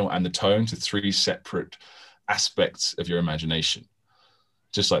final and the tone to 3 separate aspects of your imagination,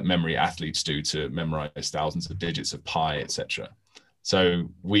 just like memory athletes do to memorize thousands of digits of pi, etc. So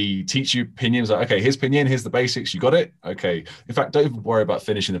we teach you opinions like, okay, here's pinyin, here's the basics, you got it? Okay. In fact, don't even worry about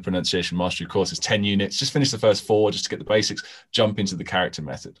finishing the pronunciation mastery course. It's 10 units. Just finish the first 4 just to get the basics, jump into the character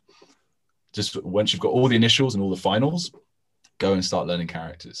method. Just once you've got all the initials and all the finals, go and start learning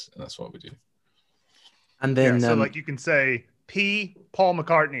characters. And that's what we do. And then, so like you can say P, Paul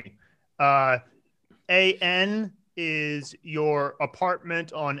McCartney, A-N is your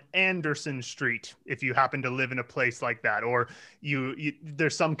apartment on Anderson Street, if you happen to live in a place like that, or you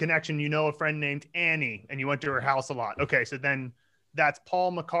there's some connection, a friend named Annie and you went to her house a lot. Okay, so then that's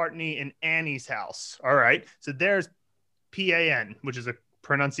Paul McCartney in Annie's house. All right, so there's P-A-N, which is a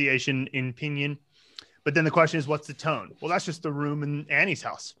pronunciation in pinyin. But then the question is, what's the tone? Well, that's just the room in Annie's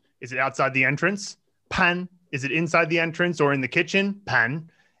house. Is it outside the entrance? Pan. Is it inside the entrance or in the kitchen? Pan.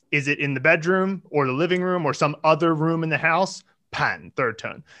 Is it in the bedroom or the living room or some other room in the house? Pan, 3rd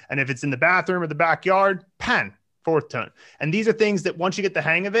tone. And if it's in the bathroom or the backyard, pan, 4th tone. And these are things that once you get the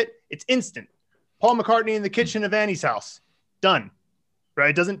hang of it, it's instant. Paul McCartney in the kitchen of Annie's house. Done. Right?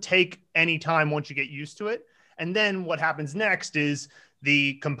 It doesn't take any time once you get used to it. And then what happens next is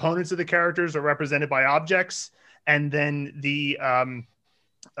the components of the characters are represented by objects. And then the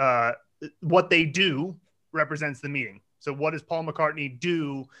what they do represents the meaning. So what does Paul McCartney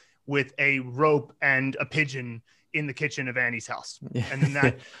do with a rope and a pigeon in the kitchen of Annie's house? And then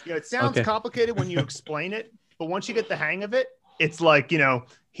that, it sounds complicated when you explain it, but once you get the hang of it, it's like,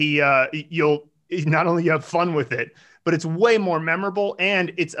 you'll not only have fun with it, but it's way more memorable.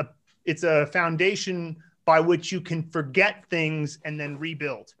 And it's a foundation by which you can forget things and then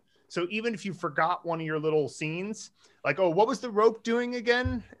rebuild. So even if you forgot one of your little scenes, like, oh, what was the rope doing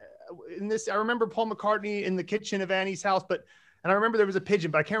again? In this, I remember Paul McCartney in the kitchen of Annie's house, and I remember there was a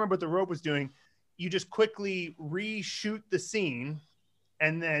pigeon, but I can't remember what the rope was doing. You just quickly reshoot the scene,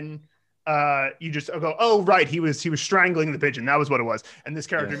 and then you just go, oh, right, he was strangling the pigeon. That was what it was. And this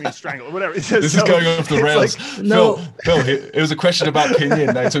character means strangle or whatever. This is going off the rails. Like, no, Phil, it was a question about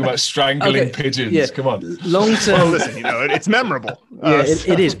pinyin. Now you're talking about strangling pigeons. Yeah. Come on. Long term. Well, listen, it's memorable. Yeah,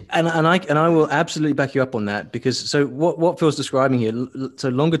 it is. And I will absolutely back you up on that, because so what Phil's describing here, so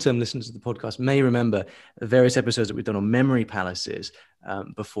longer term listeners to the podcast may remember the various episodes that we've done on memory palaces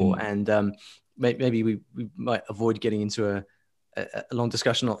before. And maybe we might avoid getting into a long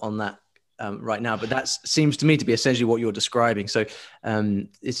discussion on that right now, but that seems to me to be essentially what you're describing. So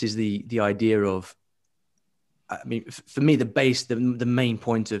this is the idea of, I mean, for me, the main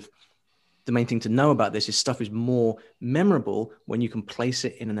point of the main thing to know about this is stuff is more memorable when you can place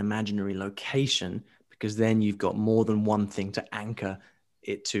it in an imaginary location, because then you've got more than one thing to anchor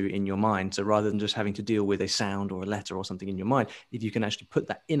it to in your mind. So rather than just having to deal with a sound or a letter or something in your mind, if you can actually put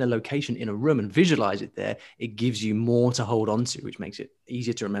that in a location in a room and visualize it there, it gives you more to hold on to, which makes it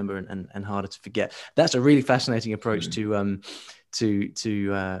easier to remember and harder to forget. That's a really fascinating approach to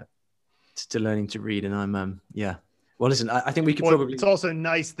learning to read. And I'm well, listen, I think we could probably... It's also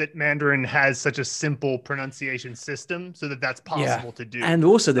nice that Mandarin has such a simple pronunciation system so that that's possible to do. And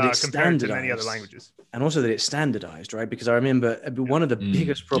also that it's compared standardized. to many other languages. And also that it's standardized, right? Because I remember one of the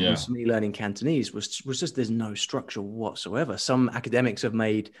biggest problems for me learning Cantonese was just there's no structure whatsoever. Some academics have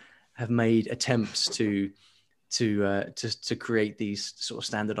made attempts to create these sort of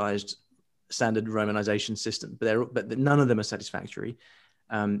standard romanization systems, but none of them are satisfactory.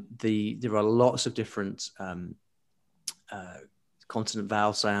 There are lots of different consonant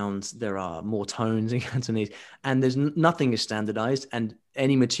vowel sounds. There are more tones in Cantonese, and there's nothing is standardized, and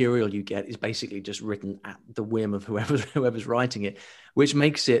any material you get is basically just written at the whim of whoever's writing it, which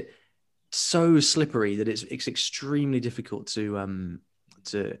makes it so slippery that it's extremely difficult from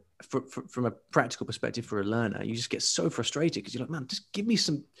a practical perspective for a learner. You just get so frustrated because you're like, man, just give me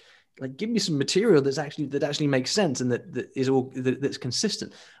some material that actually makes sense and that's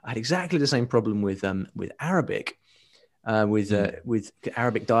consistent. I had exactly the same problem with Arabic. With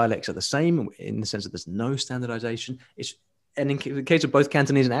Arabic dialects are the same in the sense that there's no standardization. And in the case of both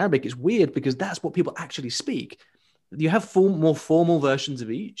Cantonese and Arabic, it's weird because that's what people actually speak. You have more formal versions of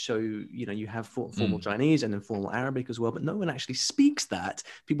each. So, you have formal Chinese and then formal Arabic as well, but no one actually speaks that.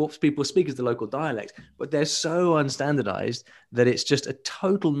 People speak as the local dialect, but they're so unstandardized that it's just a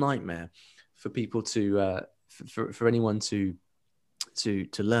total nightmare for people to, for anyone to to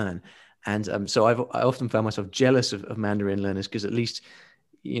learn. And so I often found myself jealous of Mandarin learners, because at least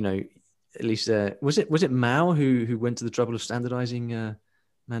was it Mao who went to the trouble of standardizing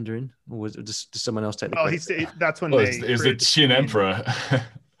Mandarin, or does someone else take the credit? That's when it was the Qin Emperor.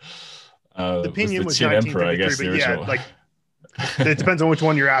 The Pinyin was Qin Emperor, I guess. but yeah, like it depends on which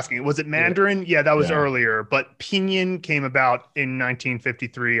one you're asking. Was it Mandarin? Yeah, that was earlier, but Pinyin came about in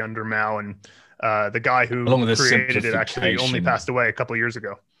 1953 under Mao, and the guy who created it actually only passed away a couple of years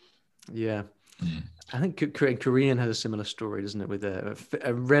ago. Yeah. I think Korean has a similar story, doesn't it? With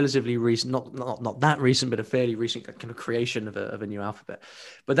a relatively recent, not that recent, but a fairly recent kind of creation of a new alphabet.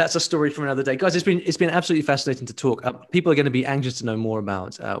 But that's a story for another day, guys. It's been absolutely fascinating to talk. People are going to be anxious to know more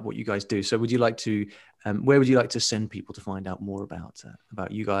about what you guys do. So, would you like to? Where would you like to send people to find out more about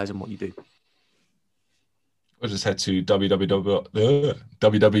you guys and what you do? We'll just head to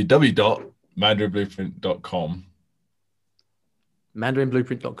www.mandarinblueprint.com.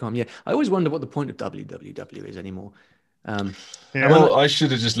 MandarinBlueprint.com. Yeah, I always wonder what the point of www is anymore. Well, I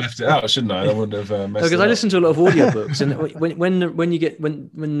should have just left it out, shouldn't I? I wouldn't have messed because I listen to a lot of audiobooks, and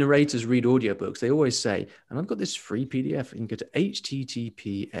when narrators read audiobooks, they always say, "And I've got this free PDF. You can go to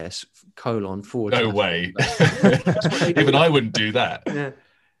https:// No way. Even I wouldn't do that. Yeah,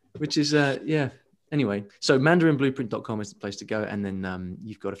 which is Anyway, so MandarinBlueprint.com is the place to go, and then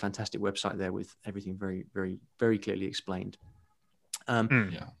you've got a fantastic website there with everything very, very, very clearly explained.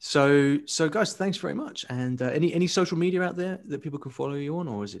 So guys, thanks very much. And any social media out there that people can follow you on,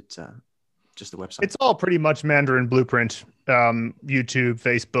 or is it just the website? It's all pretty much Mandarin Blueprint. YouTube,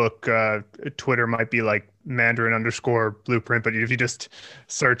 Facebook, Twitter might be like Mandarin_Blueprint, but if you just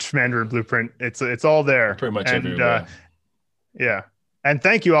search Mandarin Blueprint, it's all there. Pretty much everywhere. Yeah. And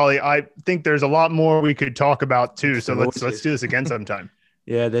thank you, Ollie. I think there's a lot more we could talk about too. So let's do this again sometime.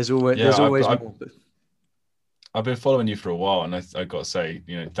 Yeah, there's always more. I've been following you for a while, and I got to say,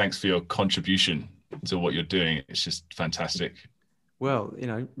 thanks for your contribution to what you're doing. It's just fantastic. Well,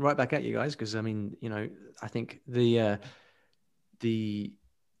 right back at you guys, because I mean, I think the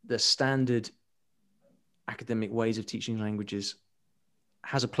standard academic ways of teaching languages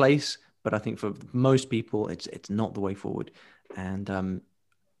has a place, but I think for most people, it's not the way forward. And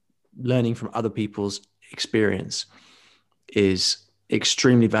learning from other people's experience is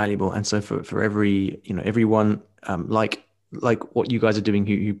extremely valuable. And so for everyone like what you guys are doing,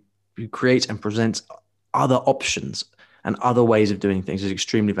 who creates and presents other options and other ways of doing things, is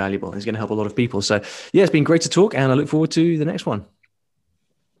extremely valuable. And it's going to help a lot of people. So yeah, it's been great to talk, and I look forward to the next one.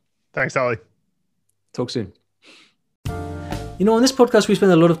 Thanks, Ollie. Talk soon. On this podcast, we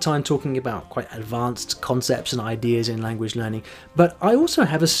spend a lot of time talking about quite advanced concepts and ideas in language learning, but I also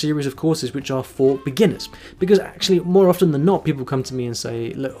have a series of courses which are for beginners, because actually more often than not, people come to me and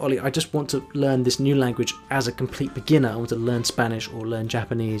say, look, Ollie, I just want to learn this new language as a complete beginner. I want to learn Spanish or learn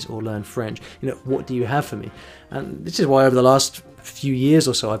Japanese or learn French. What do you have for me? And this is why over the last few years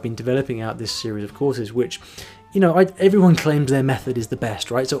or so, I've been developing out this series of courses, which everyone claims their method is the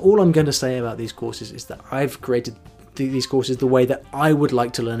best, right? So all I'm going to say about these courses is that I've created these courses the way that I would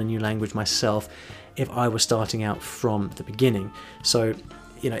like to learn a new language myself if I was starting out from the beginning. So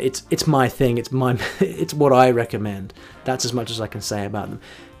it's my thing, it's what I recommend. That's as much as I can say about them.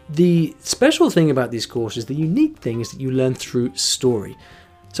 The special thing about these courses, the unique thing, is that you learn through story.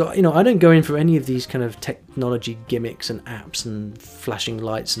 So I don't go in for any of these kind of technology gimmicks and apps and flashing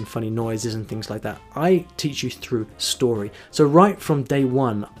lights and funny noises and things like that. I teach you through story. So right from day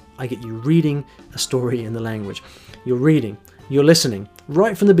one, I get you reading a story in the language. You're reading, you're listening,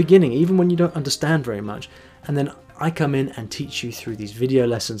 right from the beginning, even when you don't understand very much. And then I come in and teach you through these video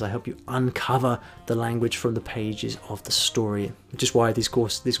lessons. I help you uncover the language from the pages of the story, which is why these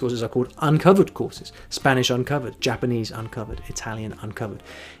courses are called uncovered courses. Spanish uncovered, Japanese uncovered, Italian uncovered.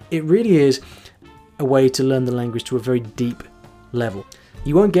 It really is a way to learn the language to a very deep level.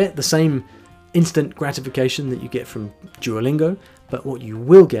 You won't get the same instant gratification that you get from Duolingo, but what you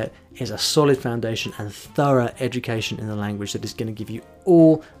will get is a solid foundation and thorough education in the language that is going to give you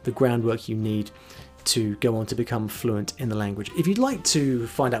all the groundwork you need to go on to become fluent in the language. If you'd like to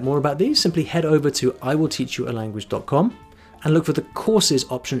find out more about these, simply head over to iwillteachyoualanguage.com and look for the courses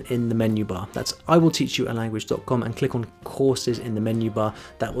option in the menu bar. That's iwillteachyoualanguage.com and click on courses in the menu bar.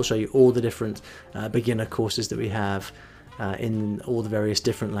 That will show you all the different beginner courses that we have in all the various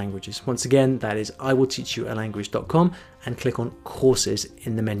different languages. Once again, that is iwillteachyoualanguage.com and click on courses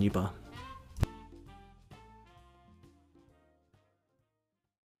in the menu bar.